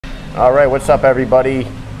All right, what's up, everybody?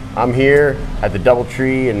 I'm here at the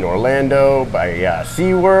Doubletree in Orlando by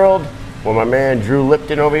SeaWorld with my man Drew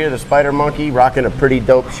Lipton over here, the Spider Monkey, rocking a pretty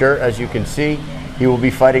dope shirt, as you can see. He will be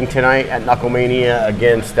fighting tonight at Knucklemania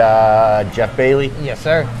against Jeff Bailey. Yes,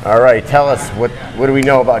 sir. All right, tell us, what do we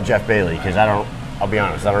know about Jeff Bailey? Because I'll be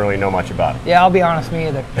honest, I don't really know much about him. Yeah, I'll be honest, me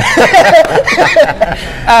either.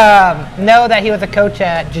 Know that he was a coach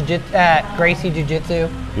at Gracie Jiu-Jitsu.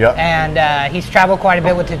 Yep. And he's traveled quite a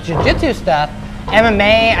bit with his Jiu-Jitsu stuff.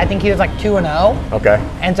 MMA, I think he was like 2-0. Okay.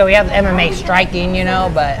 And so he has MMA striking, you know,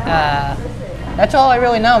 but that's all I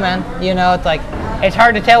really know, man. You know, it's like, it's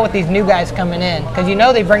hard to tell with these new guys coming in, because you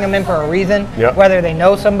know they bring them in for a reason, yep. Whether they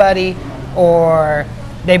know somebody or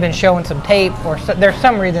they've been showing some tape, or there's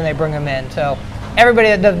some reason they bring them in. So everybody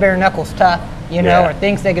that does bare knuckles tough, you know, or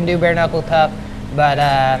thinks they can do bare knuckle tough, but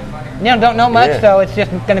you know, don't know much, so it's just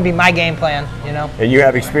going to be my game plan, you know. And you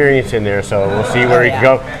have experience in there, so we'll see where you can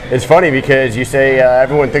go. It's funny because you say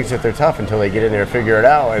everyone thinks that they're tough until they get in there and figure it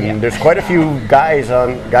out, and there's quite a few guys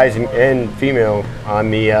and female on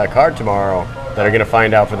the card tomorrow that are going to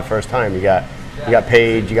find out for the first time. You got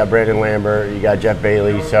Paige, you got Brandon Lambert, you got Jeff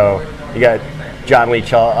Bailey, so you got John Lee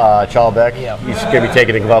Chalbeck. He's going to be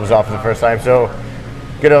taking the gloves off for the first time, so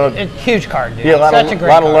it's a huge card, dude. Yeah, a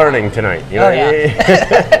lot of learning tonight. You know?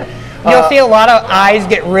 You'll see a lot of eyes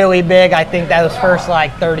get really big, I think, those first,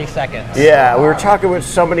 like, 30 seconds. Yeah, we were talking with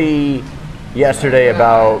somebody yesterday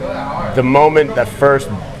about the moment that first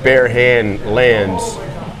bare hand lands.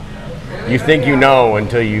 You think you know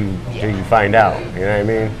until you find out. You know what I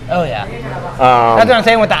mean? Oh, yeah. That's what I'm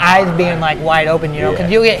saying with the eyes being, like, wide open, you know, because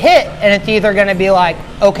you'll get hit, and it's either going to be like,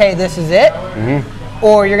 okay, this is it,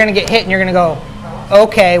 or you're going to get hit and you're going to go,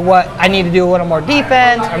 okay, I need to do a little more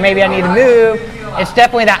defense, or maybe I need to move. It's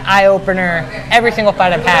definitely that eye-opener. Every single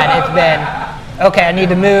fight I've had, it's been, okay, I need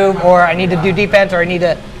to move, or I need to do defense, or I need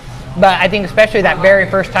to, but I think especially that very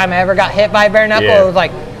first time I ever got hit by a bare knuckle, it was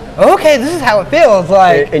like, okay, this is how it feels.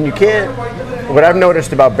 Like, and you can't, what I've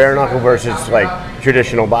noticed about bare knuckle versus like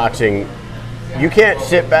traditional boxing, you can't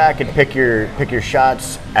sit back and pick your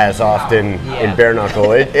shots as often in bare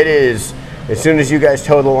knuckle. It is, as soon as you guys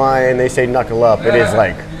toe the line, they say knuckle up, it is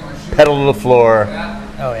like pedal to the floor.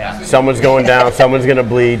 Oh, yeah. Someone's going down, someone's going to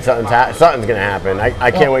bleed, something's going to happen.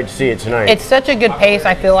 I can't wait to see it tonight. It's such a good pace,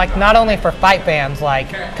 I feel like, not only for fight fans, like,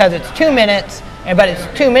 because it's 2 minutes, but it's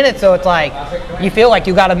 2 minutes, so it's like, you feel like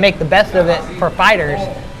you got to make the best of it for fighters.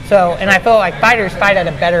 So, and I feel like fighters fight at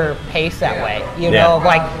a better pace that way. You know,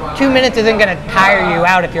 like 2 minutes isn't going to tire you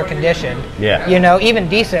out if you're conditioned. Yeah. You know, even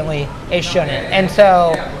decently, it shouldn't. And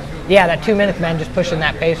so, yeah, that 2 minutes, man, just pushing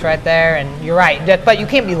that pace right there. And you're right, but you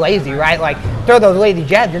can't be lazy, right? Like, throw those lazy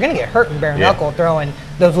jabs, you're going to get hurt in bare knuckle throwing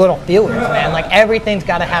those little feelers, man. Like, everything's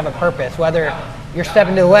got to have a purpose, whether you're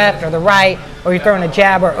stepping to the left or the right, or you're throwing a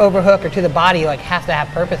jab or overhook or to the body, like, has to have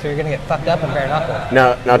purpose or you're going to get fucked up in bare knuckle.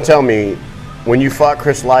 Now tell me, when you fought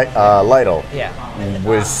Chris Lytle,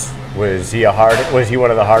 was he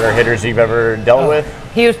one of the harder hitters you've ever dealt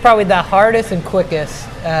with? He was probably the hardest and quickest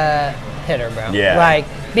hitter, bro. Yeah. Like,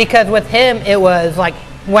 because with him, it was like,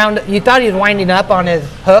 you thought he was winding up on his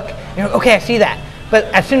hook. You're like, okay, I see that. But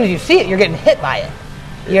as soon as you see it, you're getting hit by it.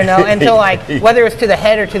 You know, and so like, whether it's to the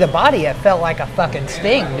head or to the body, it felt like a fucking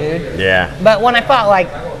sting, dude. Yeah. But when I fought like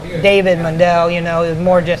David Mundell, you know, it was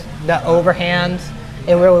more just the overhands.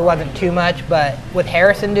 It really wasn't too much, but with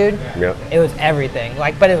Harrison, dude, it was everything.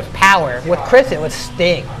 Like, but it was power. With Chris, it was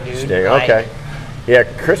sting, dude. Sting, like, okay. Yeah,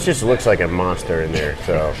 Chris just looks like a monster in there,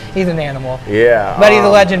 so. He's an animal. Yeah. But he's a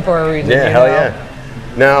legend for a reason. Yeah, hell yeah.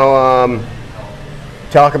 Now,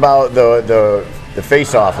 talk about the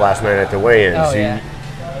face-off last night at the weigh-ins. Oh, yeah.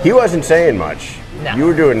 He wasn't saying much. No. You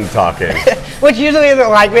were doing the talking. Which usually isn't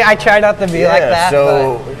like me. I try not to be like that.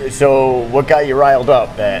 So what got you riled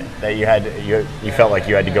up that you felt like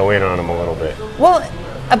you had to go in on him a little bit? Well,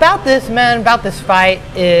 about this, man, about this fight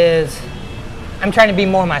is I'm trying to be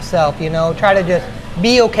more myself, you know, try to just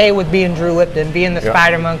be okay with being Drew Lipton, being the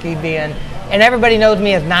Spider Monkey, and everybody knows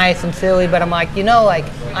me as nice and silly, but I'm like, you know, like,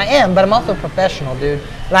 I am, but I'm also professional, dude.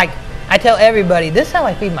 Like, I tell everybody, this is how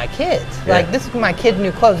I feed my kids. Like, this is my kid's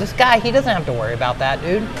new clothes. This guy, he doesn't have to worry about that,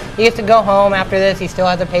 dude. He gets to go home after this. He still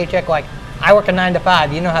has a paycheck. Like, I work a 9 to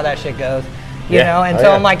 5. You know how that shit goes, you know? And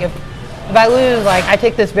so I'm like, if I lose, like, I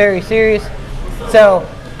take this very serious. So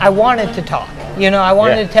I wanted to talk, you know? I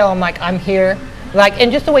wanted to tell him, like, I'm here. Like,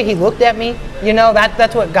 and just the way he looked at me, you know,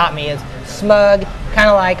 that's what got me, is smug, kind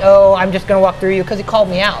of like, oh, I'm just going to walk through you, because he called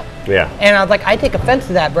me out. Yeah. And I was like, I take offense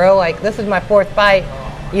to that, bro. Like, this is my 4th fight.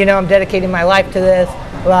 You know, I'm dedicating my life to this.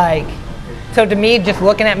 Like, so to me, just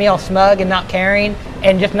looking at me all smug and not caring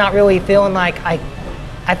and just not really feeling like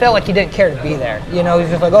I felt like he didn't care to be there. You know, he's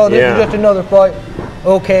just like, oh, this is just another fight,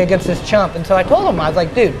 okay, against this chump. And so I told him, I was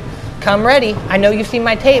like, dude, come ready. I know you've seen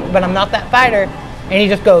my tape, but I'm not that fighter. And he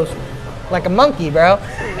just goes like a monkey, bro.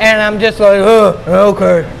 And I'm just like, oh,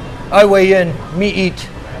 okay, I weigh in, me eat.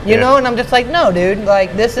 You know, and I'm just like, no, dude.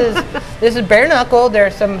 Like this is bare knuckle.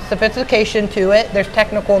 There's some sophistication to it. There's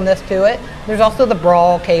technicalness to it. There's also the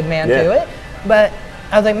brawl caveman to it. But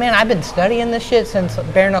I was like, man, I've been studying this shit since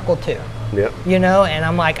bare knuckle 2. Yep. You know, and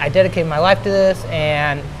I'm like, I dedicated my life to this,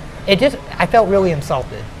 and I felt really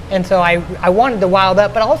insulted. And so I wanted to wild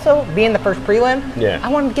up, but also being the first prelim, I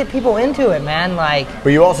wanted to get people into it, man. Like, but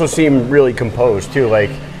you also seem really composed too. Like,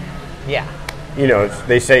 you know,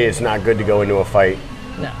 they say it's not good to go into a fight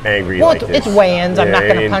angry like this. It's weigh-ins. I'm not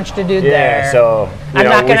going to punch the dude there. So I'm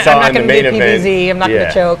not going to get PBZ. I'm not going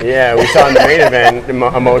to choke. Yeah, we saw in the main event,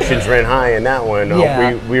 emotions ran high in that one.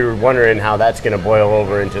 We were wondering how that's going to boil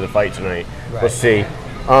over into the fight tonight. Right. We'll see.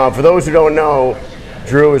 For those who don't know,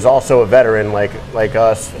 Drew is also a veteran like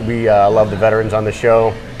us. We love the veterans on the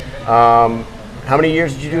show. How many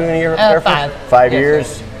years did you do in the Air Force? 5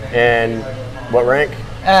 years. And what rank?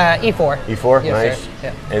 E4. E4, yes, nice.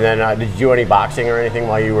 Yeah. And then did you do any boxing or anything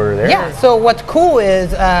while you were there? Yeah, so what's cool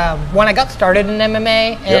is when I got started in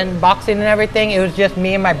MMA and boxing and everything, it was just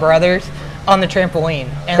me and my brothers on the trampoline.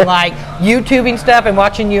 And like YouTubing stuff and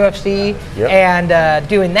watching UFC and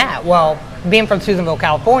doing that. Well, being from Susanville,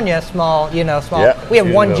 California, small, we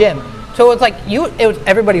had one gym. So it's like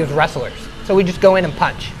everybody was wrestlers. So we just go in and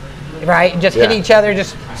punch, right? Just hit each other,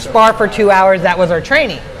 just spar for 2 hours. That was our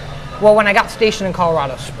training. Well, when I got stationed in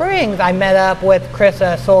Colorado Springs, I met up with Chris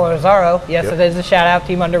Solazaro. Yes, it is a shout out,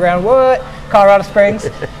 Team Underground. What? Colorado Springs.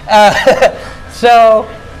 So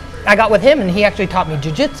I got with him, and he actually taught me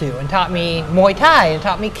jiu-jitsu and taught me Muay Thai and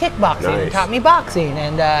taught me kickboxing and taught me boxing.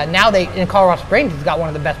 And now in Colorado Springs, he's got one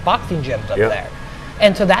of the best boxing gyms up there.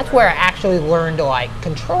 And so that's where I actually learned to like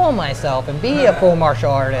control myself and be a full martial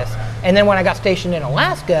artist. And then when I got stationed in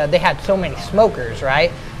Alaska, they had so many smokers,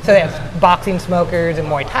 right? So they have boxing smokers and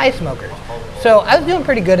Muay Thai smokers. So I was doing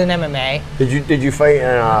pretty good in MMA. Did you fight in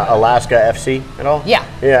Alaska FC at all? Yeah.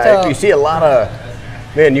 Yeah, so, you see a lot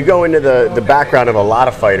of, man, you go into the background of a lot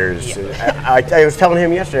of fighters. Yeah. I was telling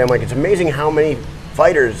him yesterday, I'm like, it's amazing how many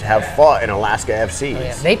fighters have fought in Alaska FC. Oh,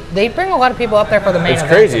 yeah. They bring a lot of people up there for the main event.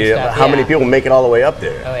 It's crazy how many people make it all the way up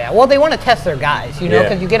there. Oh yeah, well they want to test their guys,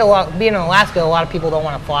 because you get being in Alaska, a lot of people don't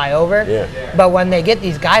want to fly over. Yeah. But when they get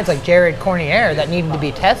these guys like Jared Cornier that needed to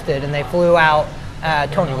be tested, and they flew out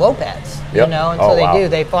Tony Lopez, and so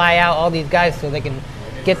they fly out all these guys so they can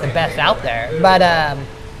get the best out there. But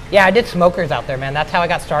yeah, I did smokers out there, man. That's how I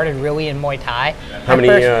got started really in Muay Thai. How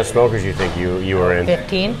many smokers you think you were in?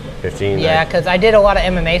 15. 15? Yeah, because I did a lot of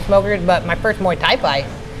MMA smokers, but my first Muay Thai fight,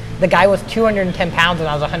 the guy was 210 pounds and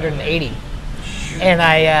I was 180. And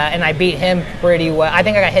I beat him pretty well. I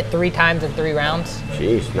think I got hit 3 times in 3 rounds.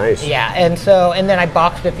 Jeez, nice. Yeah, and then I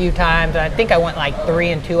boxed a few times, and I think I went like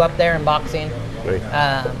 3-2 up there in boxing.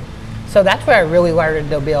 Nice. So that's where I really learned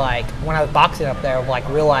to be like, when I was boxing up there, of like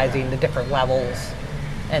realizing the different levels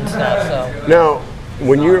and stuff. So now,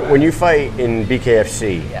 when you fight in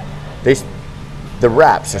BKFC, the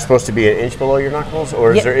wraps are supposed to be an inch below your knuckles,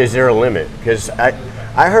 or is there a limit? Because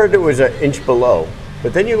I heard it was an inch below,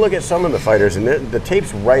 but then you look at some of the fighters and the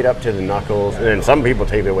tape's right up to the knuckles, and then some people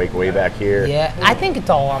tape it way back here. Yeah, I think it's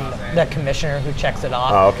all on the commissioner who checks it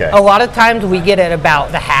off. Oh, okay. A lot of times we get it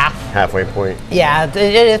about the halfway point. Yeah, it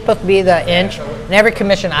is supposed to be the inch, and every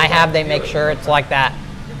commission I have, they make sure it's like that.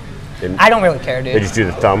 I don't really care, dude. They just do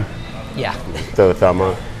the thumb? Yeah. Throw the thumb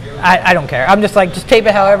on? I don't care. I'm just like, just tape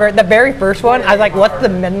it however. The very first one, I was like, what's the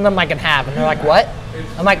minimum I can have? And they're like, what?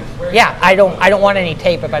 I'm like, yeah, I don't want any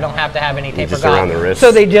tape if I don't have to have any tape. Just around the wrist?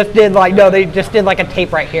 So they just did like, a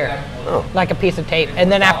tape right here. Oh. Like a piece of tape.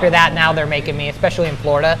 And then after that, now they're making me, especially in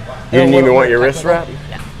Florida. You didn't even want your wrist wrapped?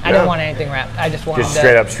 No. I didn't want anything wrapped. I just wanted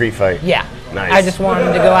straight up street fight. Yeah. Nice. I just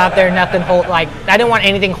wanted to go out there, nothing I didn't want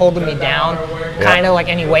anything holding me down, kind of like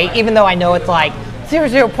any weight, even though I know it's like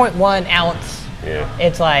 0.1 ounce. Yeah.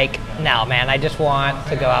 It's like, no, man, I just want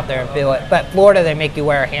to go out there and feel it. But Florida, they make you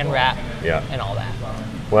wear a hand wrap and all that.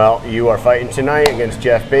 Well, you are fighting tonight against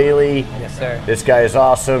Jeff Bailey. Yes, sir. This guy is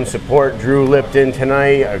awesome. Support Drew Lipton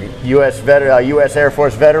tonight, a U.S. Air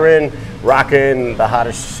Force veteran, rocking the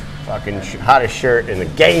hottest shirt in the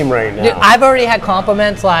game right now. Dude, I've already had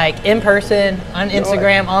compliments like in person, on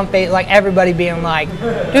Instagram, on Facebook, like everybody being like,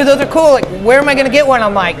 dude, those are cool. Like, where am I going to get one?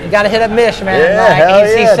 I'm like, you got to hit up Mish, man.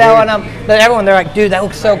 Yeah, he's selling them. But everyone, they're like, dude, that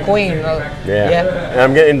looks so clean. Yeah. And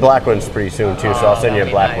I'm getting black ones pretty soon too, so I'll send you a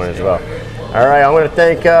black one as well. All right, I want to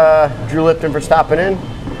thank Drew Lipton for stopping in.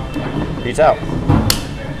 Peace out.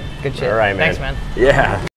 Good shit. All right, man. Thanks, man. Yeah.